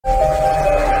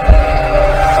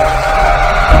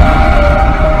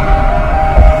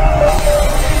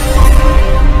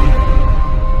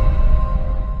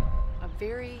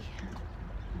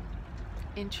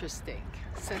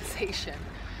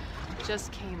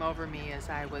came over me as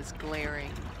I was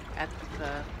glaring at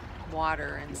the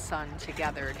water and sun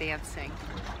together, dancing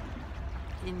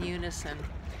in unison.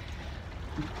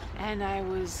 And I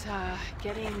was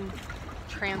getting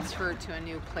transferred to a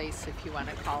new place, if you want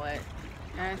to call it.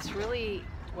 And it really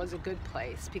was a good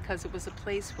place because it was a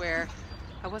place where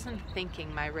I wasn't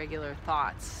thinking my regular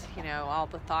thoughts, you know, all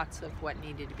the thoughts of what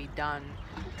needed to be done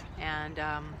and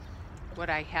what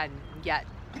I hadn't yet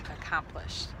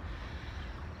accomplished.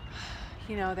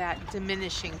 You know, that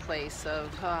diminishing place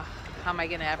of how am I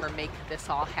going to ever make this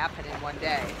all happen in one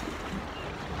day?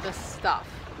 This stuff.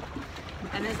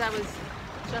 And as I was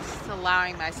just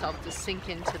allowing myself to sink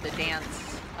into the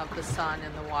dance of the sun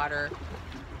and the water,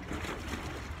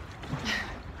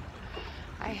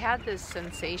 I had this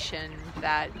sensation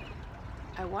that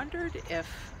I wondered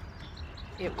if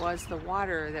it was the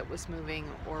water that was moving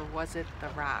or was it the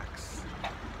rocks?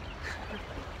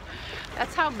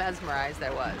 That's how mesmerized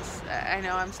I was. I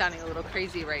know I'm sounding a little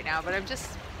crazy right now, but I'm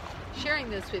just sharing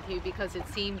this with you because it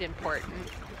seemed important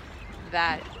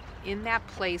that in that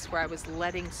place where I was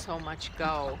letting so much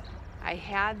go, I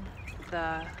had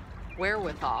the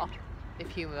wherewithal,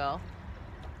 if you will,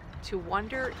 to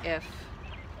wonder if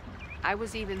I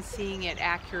was even seeing it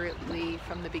accurately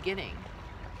from the beginning.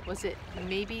 Was it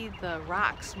maybe the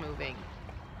rocks moving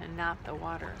and not the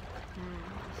water?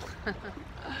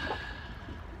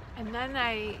 And then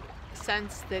I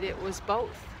sensed that it was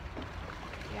both.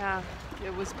 Yeah,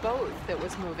 it was both that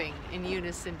was moving in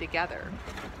unison together.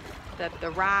 That the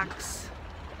rocks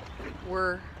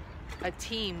were a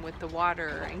team with the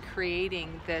water and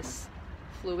creating this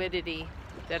fluidity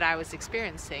that I was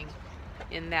experiencing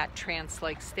in that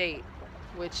trance-like state,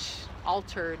 which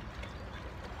altered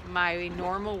my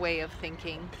normal way of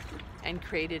thinking and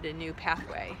created a new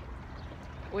pathway,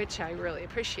 which I really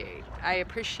appreciate.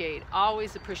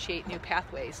 Always appreciate new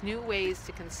pathways, new ways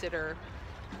to consider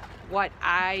what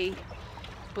I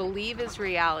believe is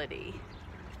reality.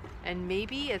 And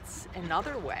maybe it's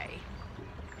another way.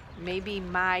 Maybe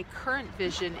my current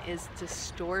vision is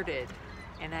distorted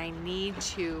and I need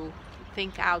to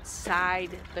think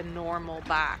outside the normal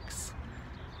box.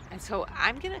 And so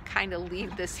I'm gonna kind of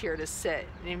leave this here to sit.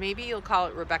 And maybe you'll call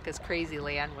it Rebecca's Crazy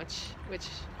Land, which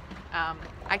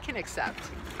I can accept.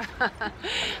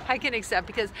 I can accept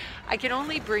because I can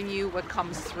only bring you what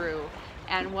comes through.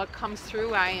 And what comes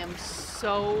through, I am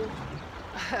so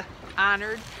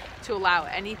honored to allow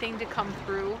anything to come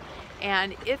through.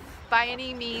 And if by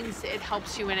any means it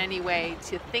helps you in any way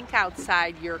to think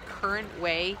outside your current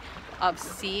way of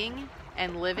seeing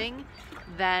and living,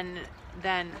 then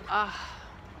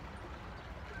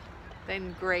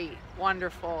great,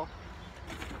 wonderful,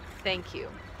 thank you.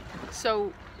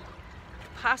 So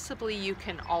possibly you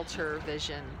can alter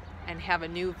vision and have a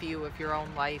new view of your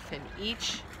own life in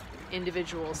each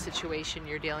individual situation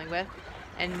you're dealing with.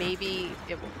 And maybe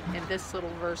and this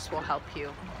little verse will help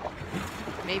you.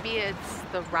 Maybe it's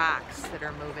the rocks that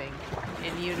are moving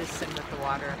in unison with the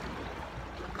water.